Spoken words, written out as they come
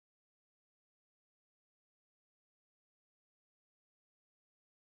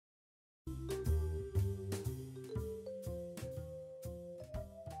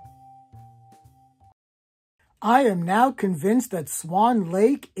I am now convinced that Swan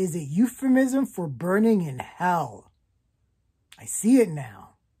Lake is a euphemism for burning in hell. I see it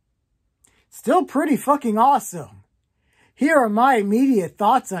now. Still pretty fucking awesome. Here are my immediate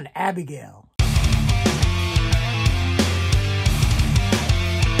thoughts on Abigail.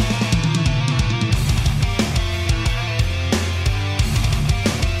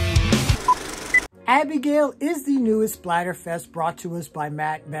 Abigail is the newest Splatterfest brought to us by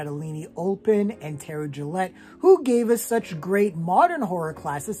Matt Bettinelli-Olpin and Terry Gillett, who gave us such great modern horror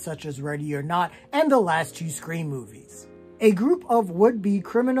classics such as Ready or Not and the last two Scream movies. A group of would-be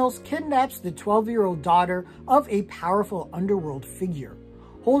criminals kidnaps the 12-year-old daughter of a powerful underworld figure.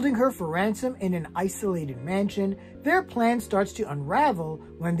 Holding her for ransom in an isolated mansion, their plan starts to unravel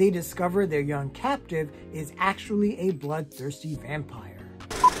when they discover their young captive is actually a bloodthirsty vampire.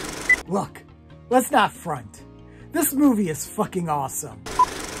 Look. Let's not front. This movie is fucking awesome.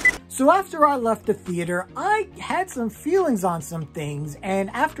 So after I left the theater, I had some feelings on some things, and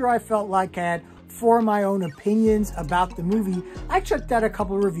after I felt like I had formed my own opinions about the movie, I checked out a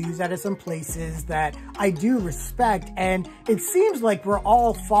couple reviews out of some places that I do respect, and it seems like we're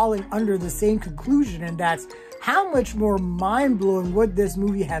all falling under the same conclusion, and that's how much more mind-blowing would this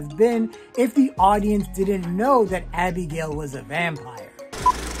movie have been if the audience didn't know that Abigail was a vampire.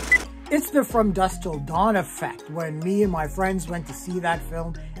 It's the From Dusk Till Dawn effect. When me and my friends went to see that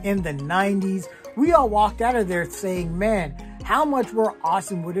film in the 90s, we all walked out of there saying, man, how much more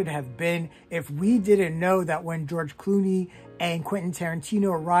awesome would it have been if we didn't know that when George Clooney and Quentin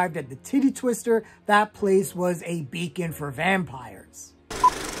Tarantino arrived at the Titty Twister, that place was a beacon for vampires.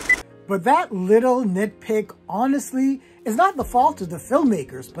 But that little nitpick, honestly, is not the fault of the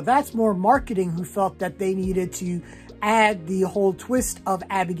filmmakers, but that's more marketing who felt that they needed to add the whole twist of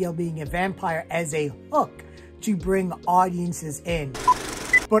Abigail being a vampire as a hook to bring audiences in.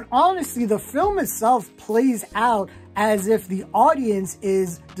 But honestly, the film itself plays out as if the audience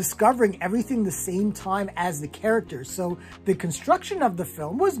is discovering everything the same time as the characters. So the construction of the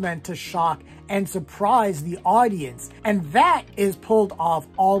film was meant to shock and surprise the audience, and that is pulled off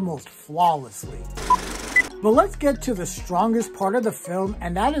almost flawlessly. But let's get to the strongest part of the film,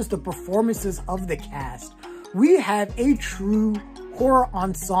 and that is the performances of the cast. We have a true horror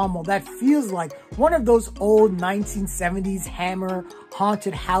ensemble that feels like one of those old 1970s Hammer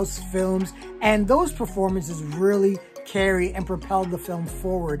haunted house films, and those performances really carry and propel the film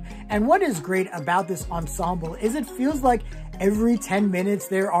forward. And what is great about this ensemble is it feels like every 10 minutes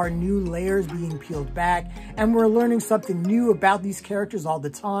there are new layers being peeled back, and we're learning something new about these characters all the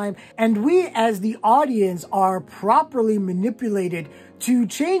time, and we as the audience are properly manipulated to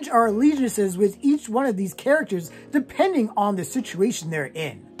change our allegiances with each one of these characters depending on the situation they're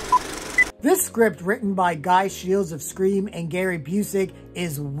in. This script, written by Guy Shields of Scream and Gary Busick,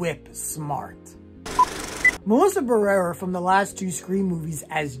 is whip smart. Melissa Barrera from the last two Scream movies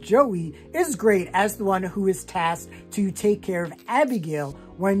as Joey is great as the one who is tasked to take care of Abigail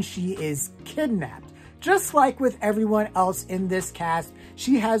when she is kidnapped. Just like with everyone else in this cast,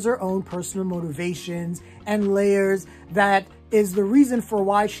 she has her own personal motivations and layers that is the reason for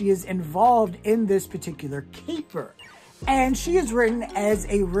why she is involved in this particular caper. And she is written as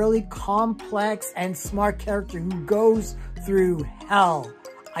a really complex and smart character who goes through hell.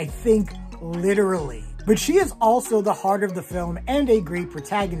 I think literally. But she is also the heart of the film and a great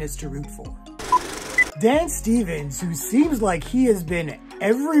protagonist to root for. Dan Stevens, who seems like he has been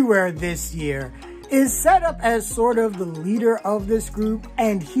everywhere this year, is set up as sort of the leader of this group,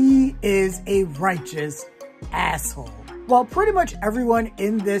 and he is a righteous asshole. While pretty much everyone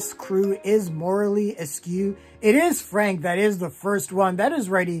in this crew is morally askew, it is Frank that is the first one that is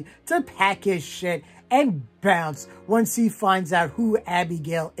ready to pack his shit and bounce once he finds out who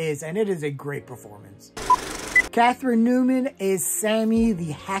Abigail is, and it is a great performance. Kathryn Newton is Sammy,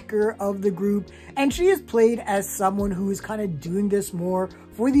 the hacker of the group, and she is played as someone who is kind of doing this more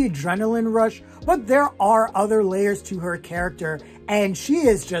for the adrenaline rush, but there are other layers to her character, and she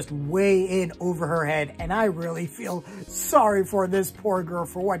is just way in over her head, and I really feel sorry for this poor girl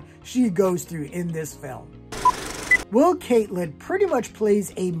for what she goes through in this film. Will Catlett pretty much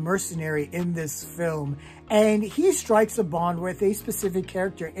plays a mercenary in this film, and he strikes a bond with a specific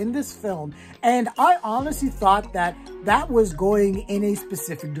character in this film, and I honestly thought that that was going in a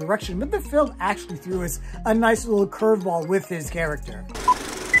specific direction, but the film actually threw us a nice little curveball with his character.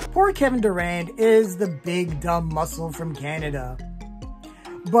 Poor Kevin Durand is the big dumb muscle from Canada.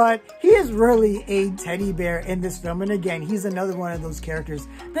 But he is really a teddy bear in this film, and again, he's another one of those characters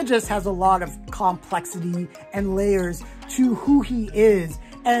that just has a lot of complexity and layers to who he is,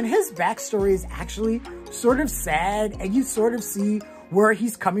 and his backstory is actually sort of sad, and you sort of see where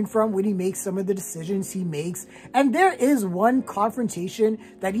he's coming from when he makes some of the decisions he makes. And there is one confrontation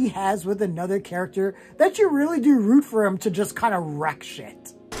that he has with another character that you really do root for him to just kind of wreck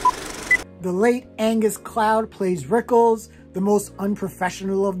shit. The late Angus Cloud plays Rickles, the most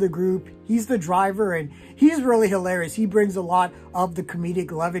unprofessional of the group. He's the driver and he's really hilarious. He brings a lot of the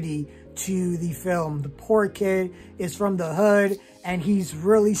comedic levity to the film. The poor kid is from the hood and he's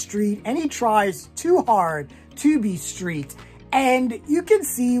really street and he tries too hard to be street. And you can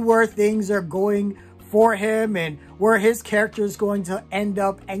see where things are going for him and where his character is going to end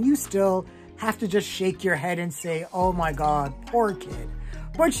up, and you still have to just shake your head and say, oh my God, poor kid.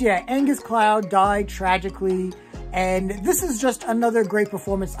 But yeah, Angus Cloud died tragically, and this is just another great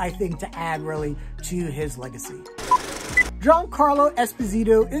performance, I think, to add really to his legacy. Giancarlo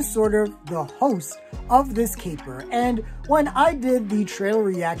Esposito is sort of the host of this caper, and when I did the trailer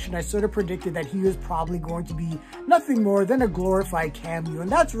reaction, I sort of predicted that he was probably going to be nothing more than a glorified cameo,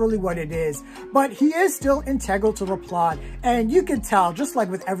 and that's really what it is. But he is still integral to the plot, and you can tell, just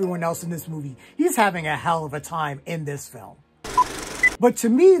like with everyone else in this movie, he's having a hell of a time in this film. But to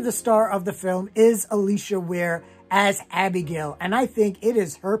me, the star of the film is Alisha Weir as Abigail, and I think it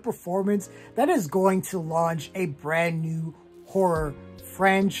is her performance that is going to launch a brand new horror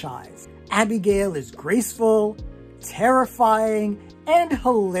franchise. Abigail is graceful, terrifying, and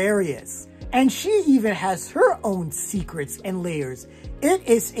hilarious, and she even has her own secrets and layers. It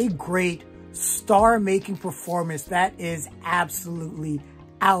is a great star-making performance that is absolutely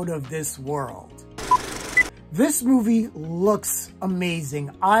out of this world. This movie looks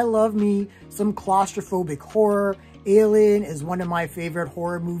amazing. I love me some claustrophobic horror. Alien is one of my favorite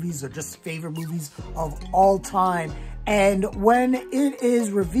horror movies, or just favorite movies of all time. And when it is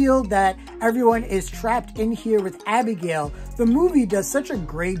revealed that everyone is trapped in here with Abigail, the movie does such a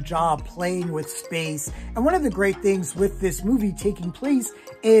great job playing with space. And one of the great things with this movie taking place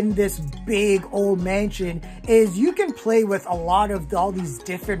in this big old mansion is you can play with a lot of all these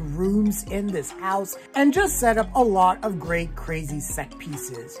different rooms in this house and just set up a lot of great crazy set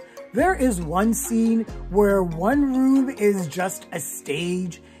pieces. There is one scene where one room is just a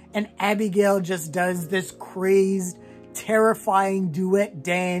stage and Abigail just does this crazed, terrifying duet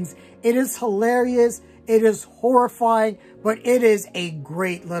dance. It is hilarious, it is horrifying, but it is a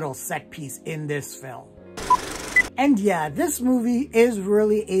great little set piece in this film. And yeah, this movie is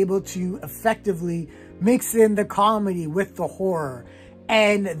really able to effectively mix in the comedy with the horror.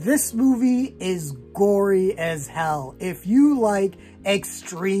 And this movie is gory as hell. If you like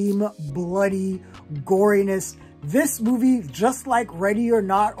extreme, bloody goriness, this movie, just like Ready or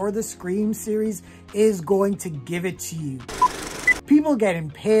Not or the Scream series, is going to give it to you. People get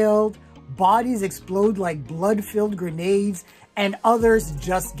impaled, bodies explode like blood-filled grenades, and others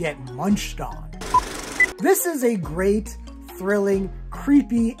just get munched on. This is a great, thrilling,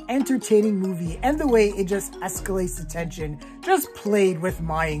 creepy, entertaining movie, and the way it just escalates the tension just played with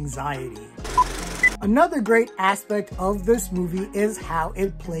my anxiety. Another great aspect of this movie is how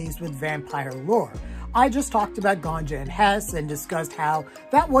it plays with vampire lore. I just talked about Ganja and Hess and discussed how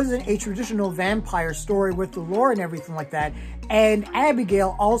that wasn't a traditional vampire story with the lore and everything like that. And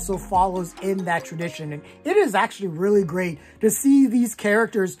Abigail also follows in that tradition. And it is actually really great to see these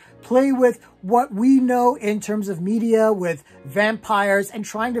characters play with what we know in terms of media with vampires and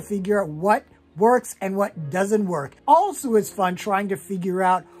trying to figure out what works and what doesn't work. Also, it's fun trying to figure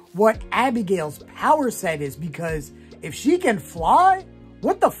out what Abigail's power set is, because if she can fly,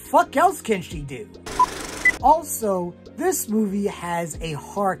 what the fuck else can she do? Also, this movie has a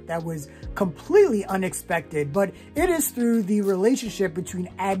heart that was completely unexpected, but it is through the relationship between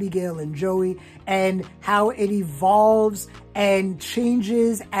Abigail and Joey and how it evolves and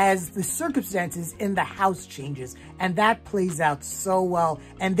changes as the circumstances in the house changes. And that plays out so well,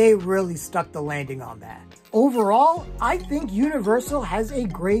 and they really stuck the landing on that. Overall, I think Universal has a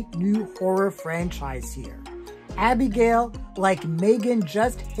great new horror franchise here. Abigail, like Megan,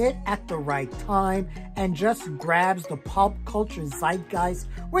 just hit at the right time and just grabs the pop culture zeitgeist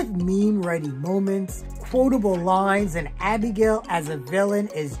with meme-ready moments, quotable lines, and Abigail as a villain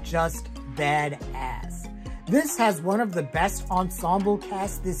is just badass. This has one of the best ensemble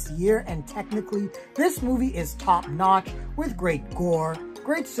casts this year, and technically, this movie is top-notch with great gore,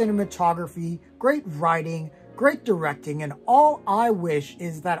 great cinematography, great writing, great directing, and all I wish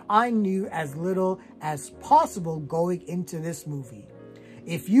is that I knew as little as possible going into this movie.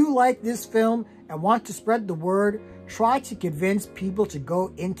 If you like this film and want to spread the word, try to convince people to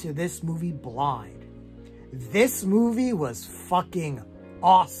go into this movie blind. This movie was fucking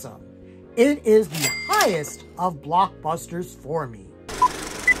awesome. It is the highest of blockbusters for me.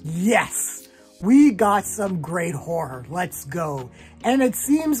 Yes! We got some great horror. Let's go. And it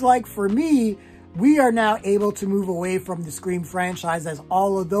seems like for me, we are now able to move away from the Scream franchise as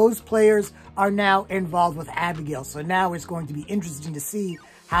all of those players are now involved with Abigail. So now it's going to be interesting to see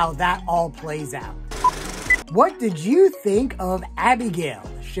how that all plays out. What did you think of Abigail?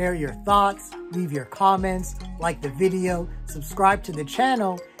 Share your thoughts, leave your comments, like the video, subscribe to the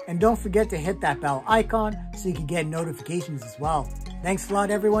channel, and don't forget to hit that bell icon so you can get notifications as well. Thanks a lot,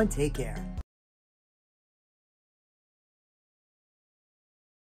 everyone. Take care.